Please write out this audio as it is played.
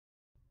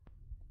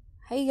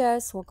Hey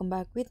guys, welcome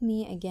back with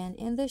me again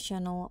in the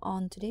channel.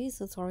 On today's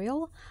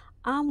tutorial,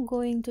 I'm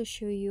going to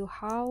show you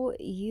how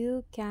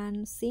you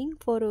can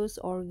sync photos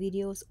or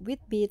videos with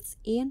beats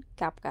in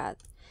Capcut.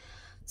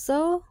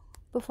 So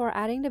before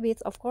adding the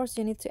beats, of course,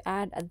 you need to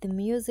add the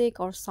music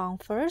or song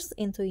first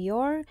into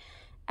your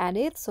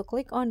edit. So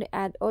click on the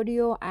add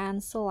audio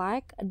and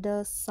select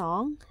the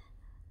song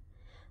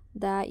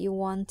that you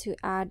want to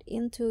add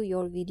into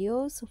your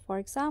videos. So for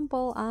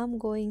example, I'm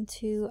going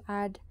to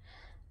add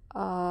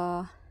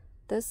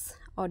this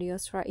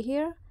audios right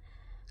here.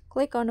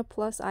 Click on the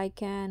plus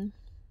icon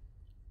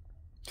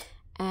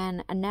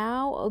and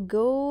now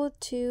go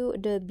to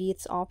the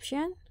beats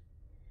option,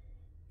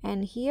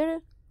 and here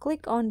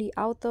click on the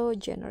auto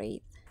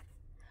generate.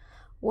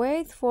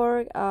 Wait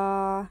for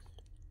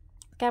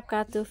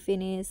Capcut to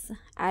finish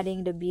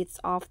adding the beats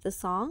of the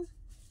song.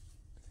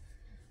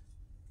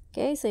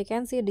 Okay, so you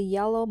can see the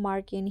yellow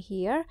mark in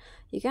here.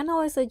 You can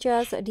always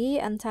adjust the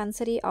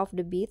intensity of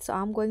the beat. So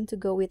I'm going to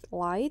go with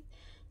light.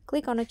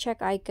 Click on the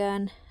check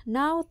icon.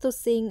 Now to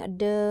sync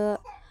the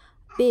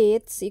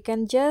beats, you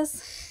can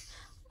just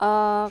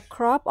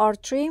crop or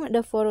trim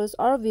the photos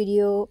or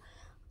video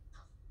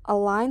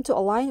align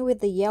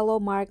with the yellow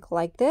mark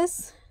like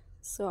this.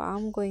 So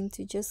I'm going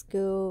to just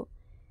go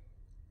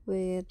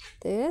with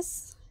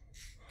this.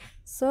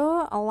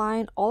 So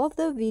align all of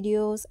the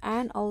videos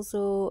and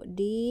also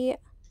the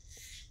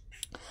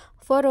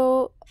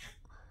photo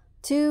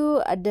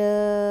to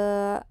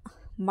the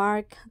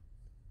mark,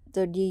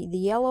 the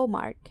yellow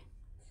mark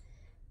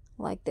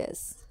like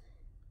this.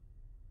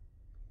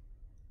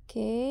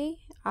 Okay,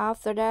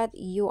 after that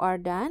you are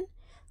done.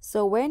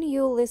 So when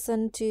you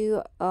listen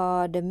to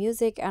the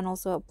music and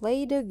also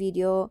play the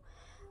video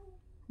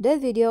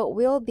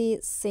will be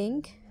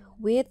synced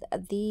with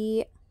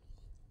the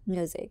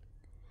music.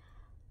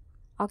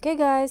 Okay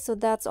guys, so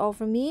that's all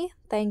from me.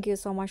 Thank you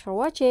so much for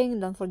watching.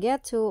 Don't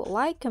forget to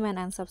like, comment,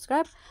 and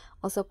subscribe.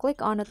 Also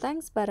click on the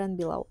thanks button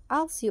below.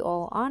 I'll see you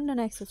all on the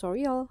next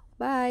tutorial.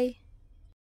 Bye.